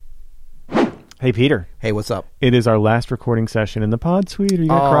Hey, Peter. Hey, what's up? It is our last recording session in the pod suite. Are you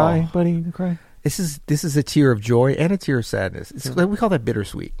going to cry, buddy? You gonna cry? This is a tear of joy and a tear of sadness. We call that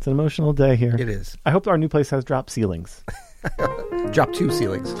bittersweet. It's an emotional day here. It is. I hope our new place has drop ceilings. Drop 2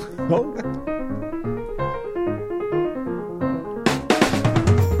 ceilings.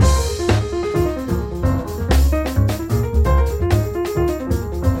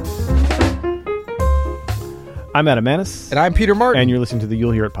 I'm Adam Manis. And I'm Peter Martin. And you're listening to the You'll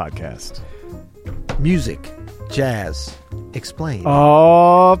Hear It podcast. Music, jazz, explain.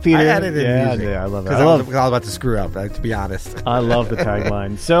 Oh, Peter. I added in music. Yeah, I love it. Because I was about to screw up, to be honest. I love the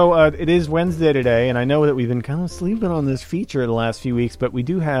tagline. So it is Wednesday today, and I know that we've been kind of sleeping on this feature the last few weeks, but we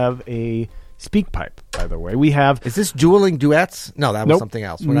do have a speak pipe, by the way. Is this dueling duets? No, that was something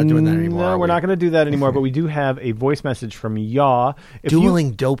else. We're not doing that anymore. No, we're not going to do that anymore, but we do have a voice message from Yaw.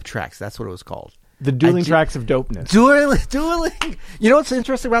 Dueling dope tracks, that's what it was called. The dueling tracks of dopeness. Dueling. You know what's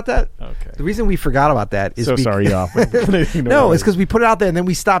interesting about that? Okay. The reason we forgot about that is sorry, Yaw. No, it's because we put it out there and then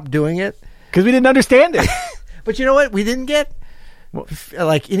we stopped doing it. Because we didn't understand it. But you know what? We didn't get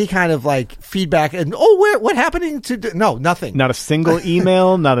any kind of feedback and what happening to no, nothing. Not a single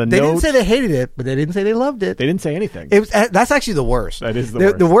email, not a They note. didn't say they hated it, but they didn't say they loved it. They didn't say anything. That's actually the worst. That is the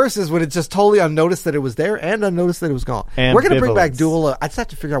worst. The worst is when it's just totally unnoticed that it was there and unnoticed that it was gone. We're going to bring back Duel. I just have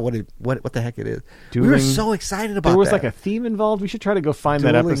to figure out what the heck it is. We were so excited about that. There was a theme involved. We should try to go find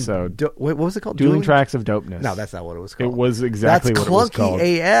that episode. What was it called? Dueling Tracks of Dopeness. No, that's not what it was called. It was exactly what it was called.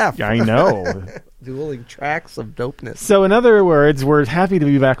 That's clunky AF. I know. Dueling Tracks of Dopeness. So in other words, we're happy to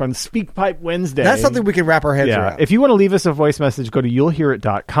be back on SpeakPipe Wednesday. That's something we can wrap our heads around. If you want to leave us a voice message, go to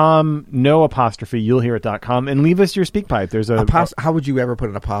you'llhearit.com, no apostrophe, you'llhearit.com, and leave us your SpeakPipe. There's how would you ever put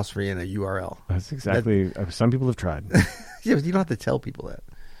an apostrophe in a URL? That's exactly. Some people have tried. Yeah, but you don't have to tell people that.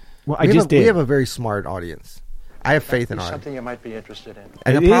 Well, I just did. We have a very smart audience. I have faith in our something you might be interested in.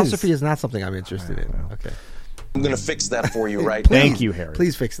 An apostrophe is not something I'm interested in. Okay. I'm going to fix that for you right now. Thank you, Harry.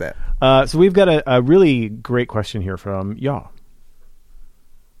 Please fix that. So we've got a really great question here from Yaw.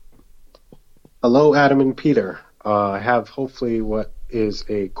 Hello, Adam and Peter. I have hopefully what is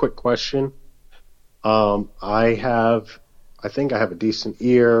a quick question. I think I have a decent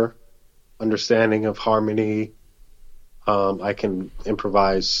ear, understanding of harmony. I can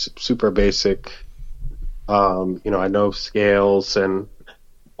improvise super basic. I know scales and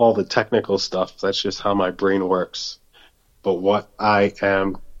all the technical stuff. That's just how my brain works. But what I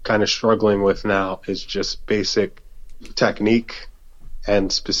am kind of struggling with now is just basic technique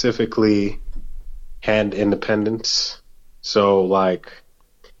and specifically hand independence. So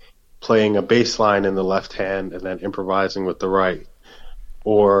playing a bass line in the left hand and then improvising with the right,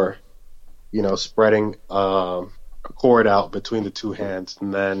 or, spreading a chord out between the two hands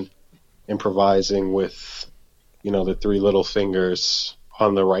and then improvising with, the 3 little fingers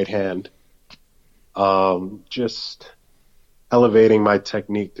on the right hand. Just elevating my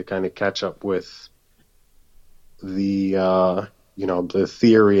technique to kind of catch up with the, the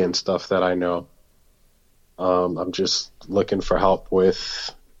theory and stuff that I know. I'm just looking for help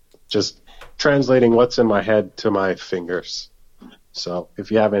with just translating what's in my head to my fingers. So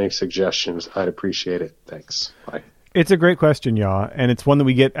if you have any suggestions, I'd appreciate it. Thanks. Bye. It's a great question, Yaw, and it's one that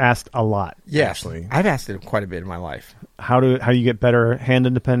we get asked a lot. Yes, actually. I've asked it quite a bit in my life. How do you get better hand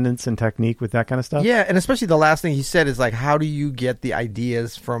independence and technique with that kind of stuff? Yeah, and especially the last thing he said is how do you get the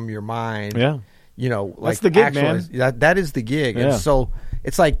ideas from your mind? Yeah, that's the gig, man. That is the gig, yeah. And so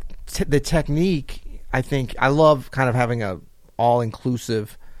it's the technique. I think I love kind of having a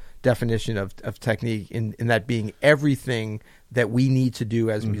all-inclusive definition of technique in that being everything that we need to do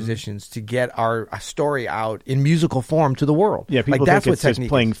as musicians to get our story out in musical form to the world. Yeah, people that's think what it's just technique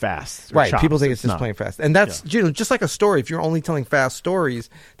playing is. fast. Right, chops. people think it's just not. playing fast. And that's just like a story. If you're only telling fast stories,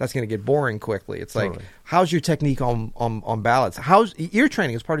 that's going to get boring quickly. It's totally. How's your technique on ballads? How's ear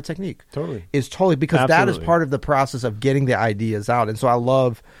training is part of technique. Totally. Is totally because Absolutely. that is part of the process of getting the ideas out. And so I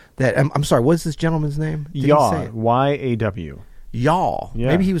love that. I'm sorry, what is this gentleman's name? Did Yaw, he say it? Y-A-W. Y'all. Yeah.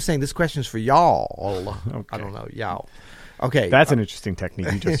 Maybe he was saying this question's for y'all. Okay. I don't know. Y'all. Okay. That's an interesting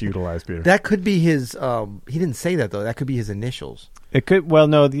technique you just utilized, Peter. That could be his. He didn't say that though. That could be his initials. It could. Well,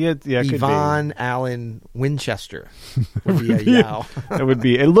 no. It could be. Yvonne Allen Winchester would be a Yao. It would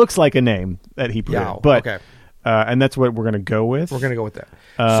be. It looks like a name that he put Yao. in, but Okay. And that's what we're going to go with. We're going to go with that.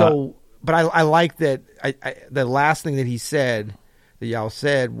 But I like that. The last thing that he said, that Yao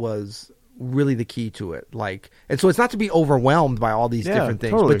said, was really the key to it. And so it's not to be overwhelmed by all these different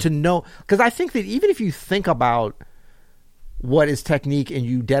things, totally. but to know, because I think that even if you think about what is technique and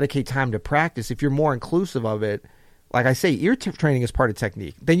you dedicate time to practice, if you're more inclusive of it, like I say, ear training is part of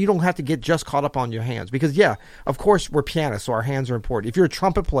technique. Then you don't have to get just caught up on your hands. Because, yeah, of course, we're pianists, so our hands are important. If you're a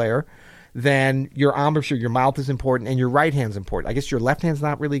trumpet player, then your embouchure, your mouth is important, and your right hand's important. I guess your left hand's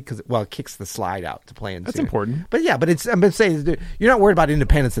not really because, well, it kicks the slide out to play in. That's important. But yeah, but I'm saying you're not worried about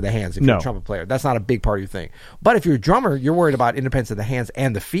independence of the hands if you're a trumpet player. That's not a big part of your thing. But if you're a drummer, you're worried about independence of the hands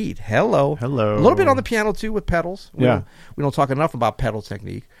and the feet. Hello. A little bit on the piano too with pedals. We don't talk enough about pedal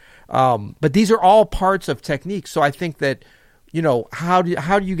technique. But these are all parts of technique. So I think that, how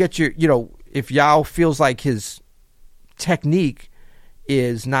do you get your, if Yao feels like his technique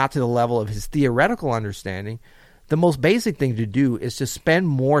is not to the level of his theoretical understanding, the most basic thing to do is to spend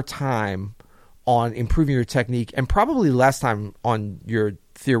more time on improving your technique and probably less time on your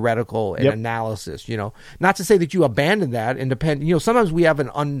theoretical and analysis. Not to say that you abandon that and depend. Sometimes we have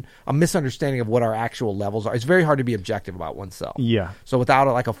a misunderstanding of what our actual levels are. It's very hard to be objective about oneself. Yeah. So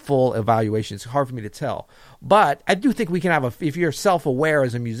without a full evaluation, it's hard for me to tell. But I do think we can have if you're self-aware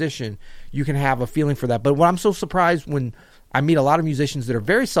as a musician, you can have a feeling for that. But what I'm so surprised when I meet a lot of musicians that are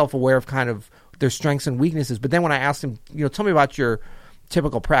very self-aware of kind of their strengths and weaknesses. But then when I ask them, tell me about your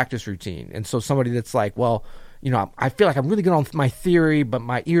typical practice routine. And so somebody that's like, well, I feel like I'm really good on my theory, but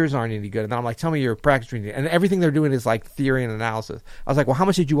my ears aren't any good. And then I'm like, tell me your practice routine. And everything they're doing is like theory and analysis. I was like, well, how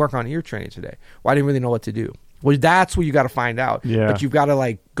much did you work on ear training today? Well, I didn't really know what to do. Well, that's what you got to find out. Yeah. But you've got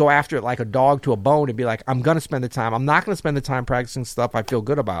to go after it like a dog to a bone and be like, I'm going to spend the time. I'm not going to spend the time practicing stuff I feel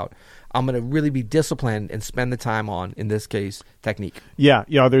good about. I'm going to really be disciplined and spend the time on, in this case, technique. Yeah.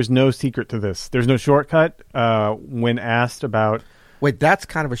 There's no secret to this. There's no shortcut. When asked about... Wait, that's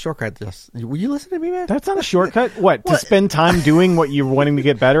kind of a shortcut. Will you listen to me, man? That's not a shortcut. What? To spend time doing what you're wanting to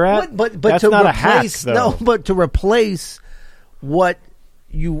get better at? But that's to not replace, a hack, though. No, but to replace what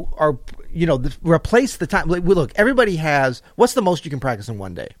you are, replace the time. Look, everybody has, what's the most you can practice in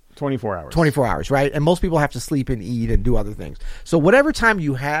one day? 24 hours. 24 hours, right? And most people have to sleep and eat and do other things. So whatever time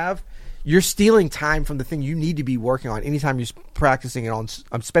you have, you're stealing time from the thing you need to be working on anytime you're practicing it on.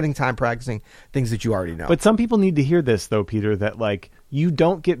 I'm spending time practicing things that you already know. But some people need to hear this, though, Peter, that you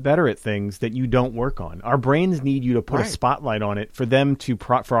don't get better at things that you don't work on. Our brains need you to put a spotlight on it for them to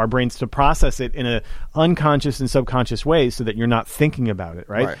for our brains to process it in a unconscious and subconscious way so that you're not thinking about it,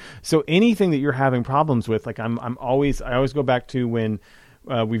 right? So anything that you're having problems with, I always go back to when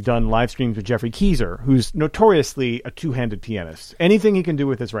we've done live streams with Jeffrey Keyser, who's notoriously a two-handed pianist. Anything he can do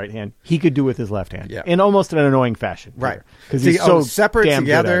with his right hand, he could do with his left hand, in almost an annoying fashion, right? Because he's so separate, damn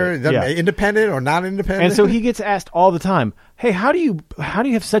together, good at it. independent or not independent. And so he gets asked all the time, "Hey, how do you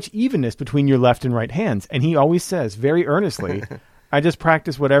have such evenness between your left and right hands?" And he always says very earnestly, "I just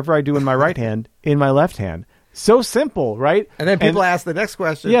practice whatever I do in my right hand in my left hand." So simple, right? And then people ask the next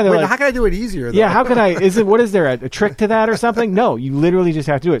question. Yeah, they're like, how can I do it easier, though? Yeah, how can I? What is there a trick to that or something? No, you literally just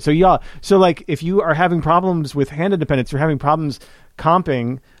have to do it. So if you are having problems with hand independence, you're having problems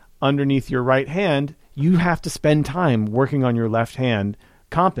comping underneath your right hand, you have to spend time working on your left hand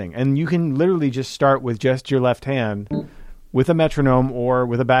comping. And you can literally just start with just your left hand with a metronome or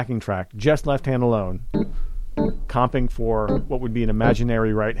with a backing track, just left hand alone, comping for what would be an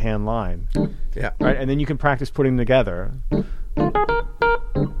imaginary right hand line. Yeah. Right. And then you can practice putting them together.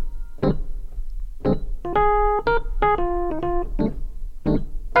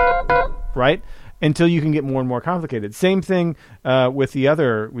 Right? Until you can get more and more complicated. Same thing with the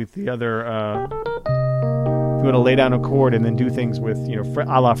other if you want to lay down a chord and then do things with,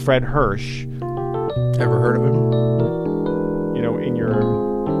 a la Fred Hirsch. Ever heard of him?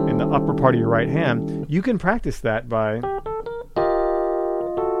 In the upper part of your right hand, you can practice that by.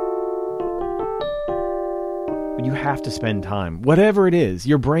 You have to spend time. Whatever it is,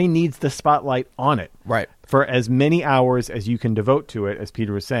 your brain needs the spotlight on it. Right. For as many hours as you can devote to it, as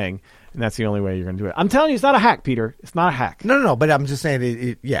Peter was saying, and that's the only way you're going to do it. I'm telling you, it's not a hack, Peter. It's not a hack. No, but I'm just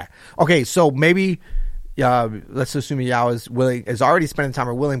saying yeah. Okay, so maybe let's assume Yao is already spending time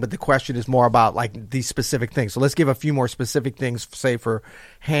or willing, but the question is more about these specific things. So let's give a few more specific things, say for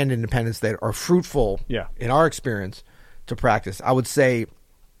hand independence, that are fruitful in our experience to practice. I would say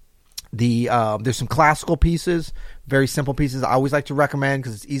there's some classical pieces, very simple pieces I always like to recommend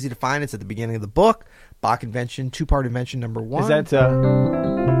because it's easy to find. It's at the beginning of the book. Bach Invention, 2-part Invention number 1. Is that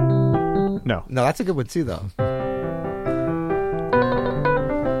no, that's a good one too, though.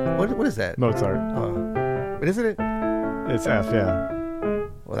 What is that? Mozart. But isn't it? It's F, yeah.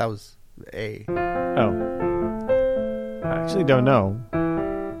 Well, that was A. Oh. I actually don't know.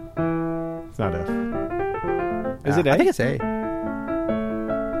 It's not F. Is it A? I think it's A.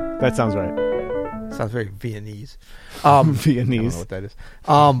 That sounds right. Sounds very Viennese. Viennese. I don't know what that is.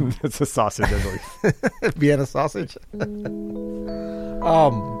 It's a sausage, I believe. Vienna sausage.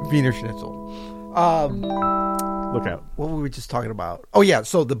 Wiener Schnitzel. Look out. What were we just talking about? Oh, yeah.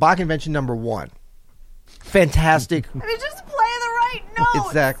 So the Bach Invention number 1. Fantastic. I mean, just play the right know.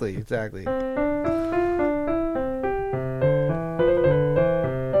 Exactly.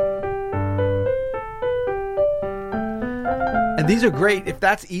 And these are great. If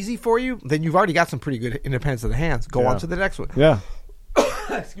that's easy for you, then you've already got some pretty good independence of the hands. Go on to the next one. Yeah.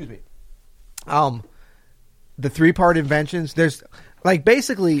 Excuse me. The 3-part inventions. There's like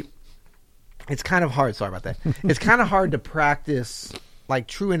basically, it's kind of hard. Sorry about that. It's kind of hard to practice like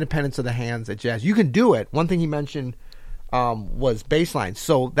true independence of the hands at jazz. You can do it. One thing he mentioned was bass lines.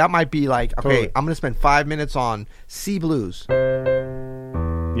 So that might be like, okay, Totally. I'm going to spend 5 minutes on C blues.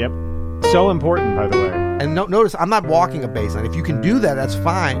 Yep. So important, by the way. And notice, I'm not walking a bass line. If you can do that, that's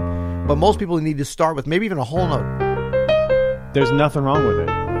fine. But most people need to start with maybe even a whole note. There's nothing wrong with it.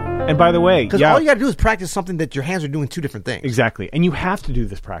 And by the way, Because all you got to do is practice something that your hands are doing 2 different things. Exactly. And you have to do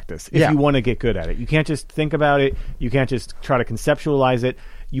this practice if you want to get good at it. You can't just think about it. You can't just try to conceptualize it.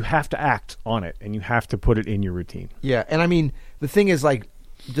 You have to act on it, and you have to put it in your routine. Yeah, and I mean, the thing is, like,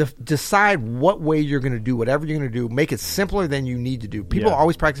 decide what way you're going to do whatever you're going to do. Make it simpler than you need to do. People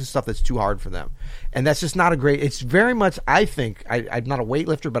always practice stuff that's too hard for them, and that's just not a great. It's very much. I think I'm not a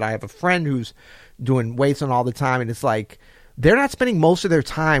weightlifter, but I have a friend who's doing weights on all the time, and it's like they're not spending most of their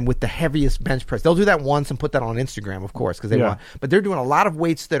time with the heaviest bench press. They'll do that once and put that on Instagram, of course, because they want. But they're doing a lot of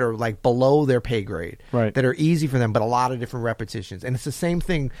weights that are like below their pay grade, right? That are easy for them, but a lot of different repetitions. And it's the same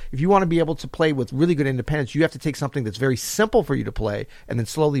thing. If you want to be able to play with really good independence, you have to take something that's very simple for you to play and then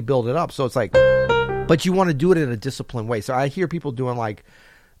slowly build it up. So it's like, but you want to do it in a disciplined way. So I hear people doing like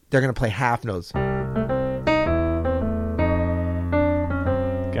they're going to play half notes.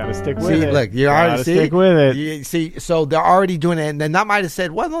 Gotta stick with See, it. look, you already stick with it. You see, so they're already doing it, and then that might have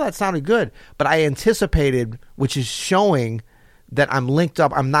said, "Well, no, that sounded good," but I anticipated, which is showing that I'm linked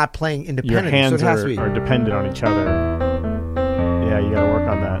up. I'm not playing independently. Your hands so it has to be. are dependent on each other. Yeah, you got to work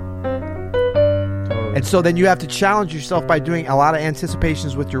on that. Totally. And so then you have to challenge yourself by doing a lot of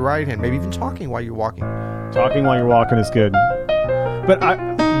anticipations with your right hand, maybe even talking while you're walking. Talking while you're walking is good. But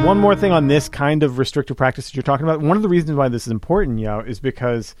one more thing on this kind of restrictive practice that you're talking about. One of the reasons why this is important, Yao, is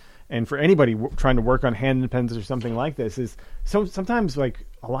because, and for anybody trying to work on hand independence or something like this, is sometimes like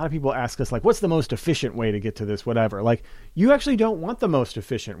a lot of people ask us like, what's the most efficient way to get to this, whatever. Like, you actually don't want the most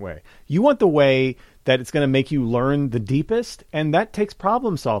efficient way. You want the way that it's going to make you learn the deepest, and that takes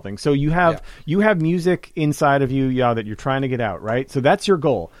problem solving. So you have music inside of you, Yao, that you're trying to get out, right? So that's your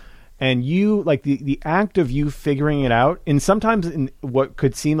goal. And you, like the act of you figuring it out, and sometimes in what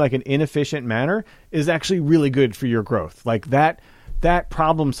could seem like an inefficient manner, is actually really good for your growth. Like that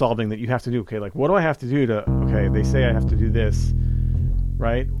problem solving that you have to do. Okay, like what do I have to do to? Okay, they say I have to do this,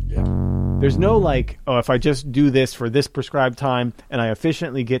 right? Yeah. There's no like, oh, if I just do this for this prescribed time and I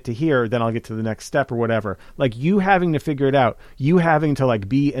efficiently get to here, then I'll get to the next step or whatever. Like you having to figure it out, you having to like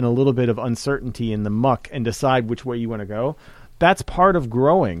be in a little bit of uncertainty in the muck and decide which way you want to go. That's part of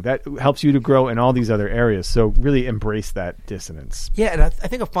growing. That helps you to grow in all these other areas. So really embrace that dissonance. Yeah, and I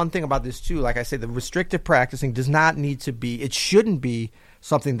think a fun thing about this too, like I say, the restrictive practicing does not need to be, it shouldn't be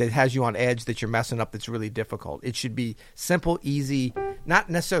something that has you on edge that you're messing up that's really difficult. It should be simple, easy, not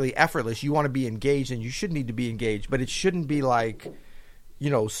necessarily effortless. You want to be engaged and you should need to be engaged, but it shouldn't be like, you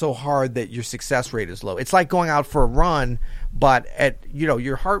know, so hard that your success rate is low. It's like going out for a run, but at, you know,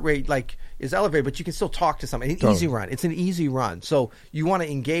 your heart rate like is elevated, but you can still talk to someone. Easy run. It's an easy run. So you want to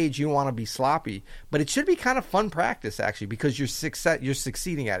engage, you want to be sloppy, but it should be kind of fun practice actually, because you're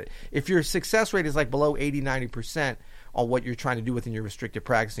succeeding at it. If your success rate is like below 80, 90% on what you're trying to do within your restrictive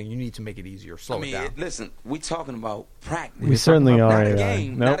practicing, you need to make it easier. Slow it down. Listen, we're talking about practice. We certainly are. Not a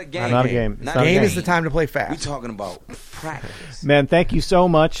game. Nope, not a game. Not a game. Not a Game is the time to play fast. We're talking about practice. Man, thank you so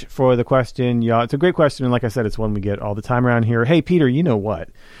much for the question. Yeah, it's a great question, and like I said, it's one we get all the time around here. Hey, Peter, you know what?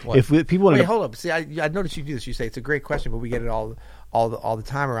 If people want Wait, to hold up. See, I noticed you do this. You say it's a great question, but we get it all the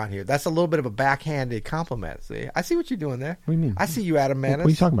time around here. That's a little bit of a backhanded compliment. See, I see what you're doing there. What do you mean? I see you, Adam Manis. What are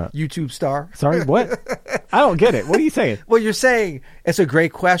you talking about? YouTube star. Sorry, what? I don't get it. What are you saying? Well, you're saying it's a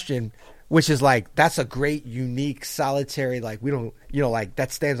great question, which is like, that's a great, unique, solitary, like we don't, you know, like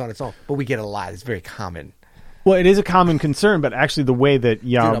that stands on its own, but we get it a lot. It's very common. Well, it is a common concern, but actually the way that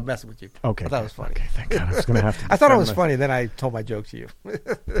Dude, I'm messing with you. Okay. I thought it was funny. Okay, thank God. I was going to have to. I thought it defend was myself. funny, then I told my joke to you.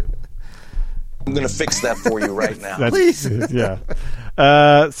 I'm going to fix that for you right now. Please.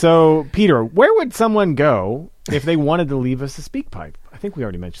 Yeah. So, Peter, where would someone go if they wanted to leave us a speak pipe? I think we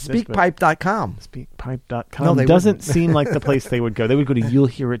already mentioned this. Speakpipe.com. Speakpipe.com No, they doesn't wouldn't. seem like the place they would go. They would go to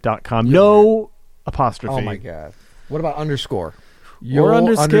you'llhearit.com. No apostrophe. Oh my God. What about underscore? Or You'll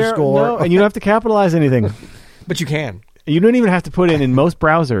underscore. No, and you don't have to capitalize anything. But you can. You don't even have to put in most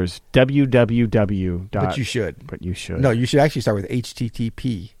browsers www. But you should. But you should. No, you should actually start with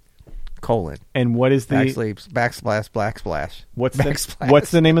HTTP. colon. And what is the backslash black splash. What's backsplash.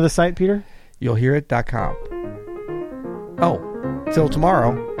 What's the name of the site, Peter? You'll hear it.com. Oh, till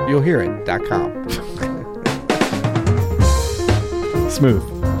tomorrow, you'll hear it.com.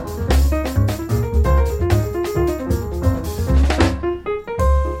 Smooth.